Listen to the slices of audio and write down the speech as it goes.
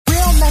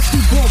messy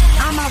bitch.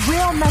 I'm a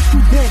real messy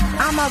bitch.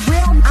 I'm a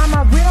real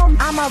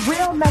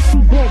messy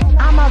bitch.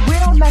 I'm a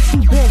real messy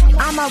bitch.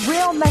 I'm a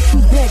real messy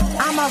bitch.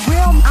 I'm a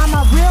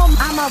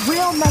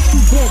real messy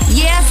bitch.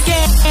 Yeah,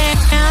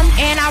 scam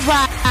and I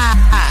rock.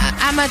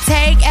 I'ma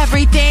take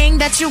everything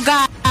that you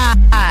got.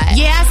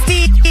 Yeah, I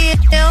steal.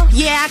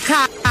 Yeah, I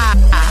cop.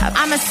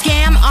 I'ma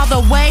scam all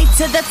the way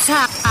to the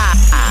top.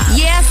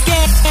 Yeah,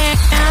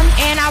 scam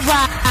and I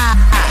rock.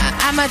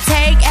 I'ma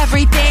take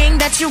everything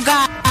that you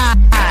got.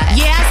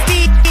 Yeah, I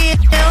steal.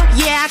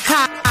 Yeah, I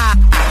cop.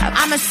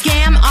 I'ma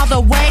scam all the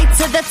way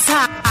to the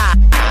top.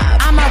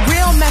 I'm a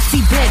real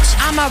messy bitch.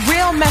 I'm a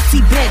real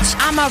messy bitch.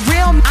 I'm a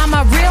real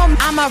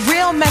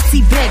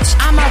messy bitch.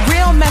 I'm a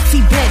real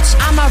messy bitch.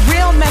 I'm a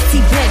real messy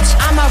bitch.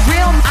 I'm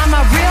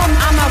a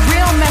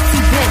real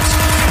messy bitch.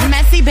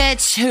 Messy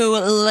bitch who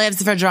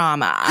lives for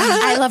drama.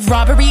 I love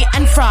robbery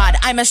and fraud.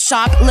 I'm a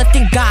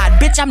shoplifting god.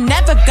 Bitch, I'm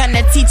never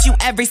gonna teach you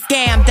every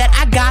scam that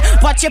I got.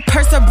 Watch your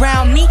purse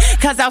around me,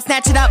 cause I'll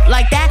snatch it up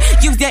like that.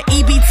 Use your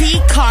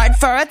EBT card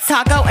for a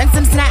taco and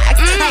some snacks.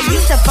 I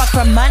used to fuck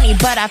for money,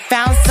 but I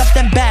found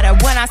something better.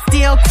 When I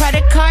steal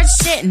credit card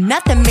shit,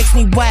 nothing makes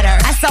me wetter.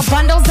 I sell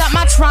bundles up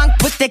my trunk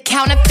with the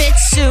counterfeit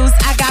shoes.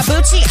 I got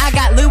Gucci, I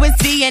got Louis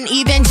V, and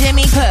even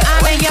Jimmy Poo.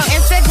 I'm in your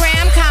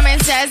Instagram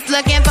comments just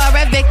looking for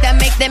a victim.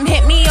 Make them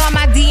hit me on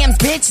my DMs,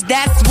 bitch,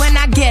 that's when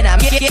I get them.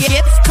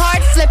 Gift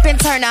card flipping,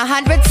 turn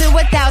 100 to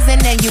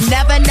 1,000, and you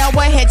never know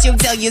what hit you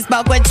till you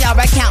spoke with your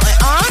accountant.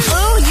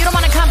 Ooh, you don't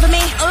wanna come for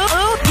me.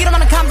 Ooh, you don't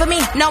wanna come for me.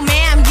 No,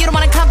 ma'am, you don't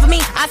wanna come for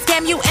me. I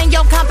scam you and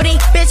your company,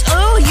 bitch.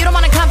 Ooh, you don't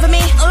wanna come for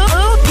me.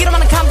 Ooh, you don't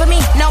wanna come for me.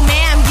 No,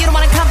 ma'am, you don't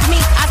wanna come for me.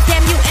 I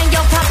scam you and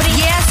your company.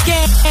 Yeah,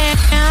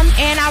 scam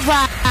and I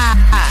rock.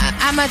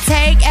 I'ma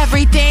take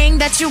everything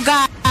that you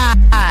got.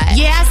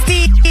 Yeah, I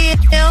steal.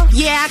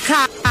 Yeah, I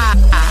cop.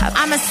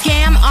 I'ma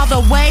scam all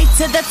the way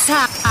to the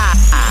top.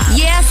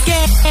 Yeah,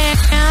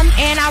 scam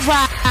and I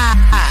rock.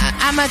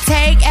 I'ma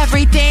take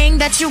everything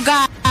that you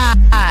got.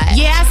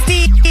 Yeah, I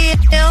steal.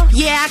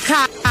 Yeah, I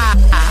cop.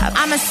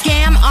 I'ma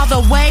scam all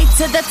the way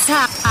to the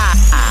top.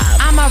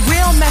 I'm a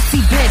real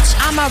messy bitch.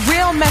 I'm a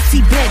real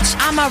messy bitch.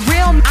 I'm a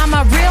real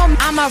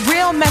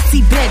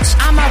messy bitch.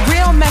 I'm a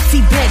real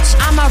messy bitch.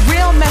 I'm a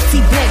real messy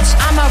bitch.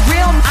 I'm a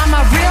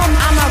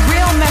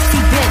real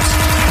messy bitch.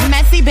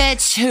 Messy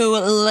bitch who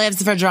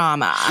lives for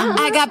drama.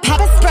 I got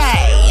pepper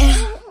spray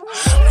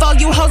for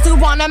you hoes who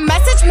wanna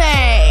message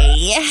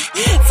me.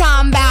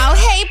 Talking about,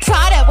 hey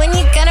Prada, when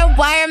you gonna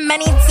wire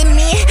money to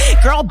me?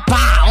 Girl,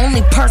 bye,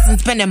 only person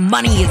spending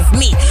money is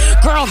me.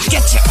 Girl,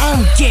 get your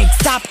own gig,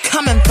 stop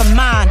coming for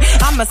mine.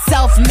 I'm a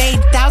self-made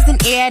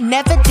thousandaire,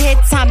 never did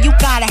time. You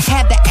gotta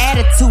have the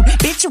attitude,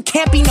 bitch, you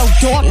can't be no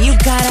dork. You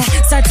gotta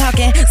start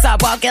talking,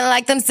 start walking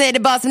like them city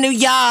boss from New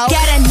York.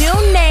 Get a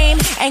new name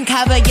and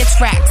cover your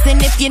tracks.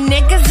 And if your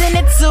niggas in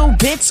it too,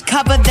 bitch,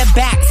 cover the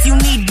backs. You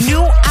need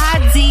new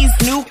IDs,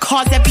 new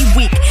cars every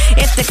week.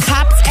 If the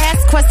cops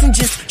ask questions,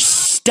 just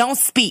shh, don't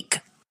speak.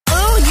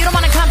 Ooh, you don't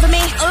wanna come for me.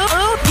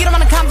 Ooh, you don't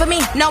wanna come for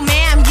me. No,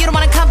 ma'am, you don't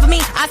wanna come for me.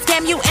 I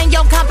scam you and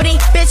your company,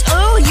 bitch.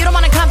 Ooh, you don't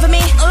wanna come for me.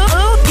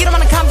 Ooh, you don't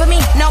wanna come for me.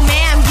 No,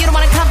 ma'am, you don't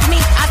wanna come for me.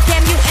 I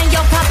scam you and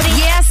your company.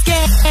 Yeah,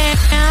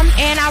 scam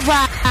and I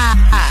rock.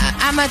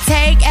 I'ma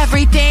take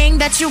everything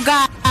that you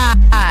got.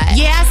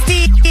 Yeah, I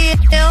steal.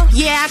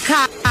 Yeah, I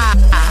cop.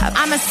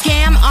 I'ma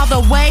scam all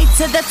the way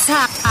to the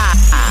top.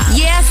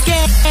 Yeah,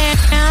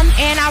 scam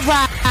and I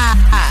rock.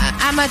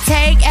 I'ma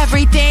take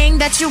everything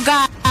that you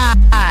got.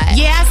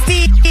 Yeah, I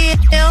steal.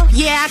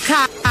 Yeah, I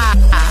cop.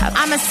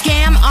 I'ma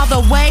scam all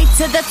the way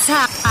to the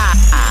top.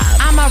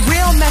 I'm a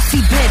real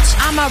messy bitch.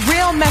 I'm a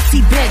real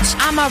messy bitch.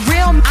 I'm a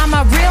real messy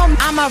bitch.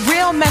 I'm a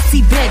real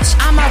messy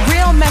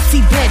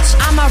bitch.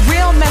 I'm a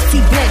real messy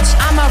bitch.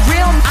 I'm a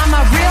real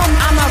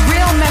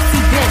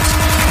messy bitch.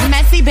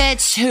 Messy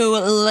bitch who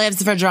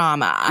lives for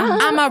drama.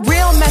 I'm a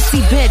real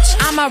messy bitch.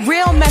 I'm a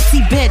real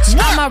messy bitch.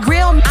 I'm a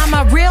real messy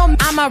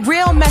bitch.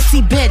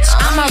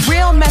 I'm a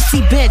real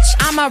messy bitch.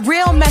 I'm a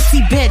real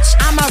messy bitch.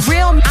 I'm a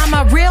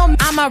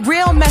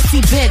real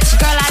messy bitch.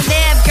 Girl, I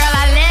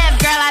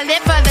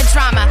live for the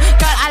drama.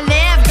 Girl, I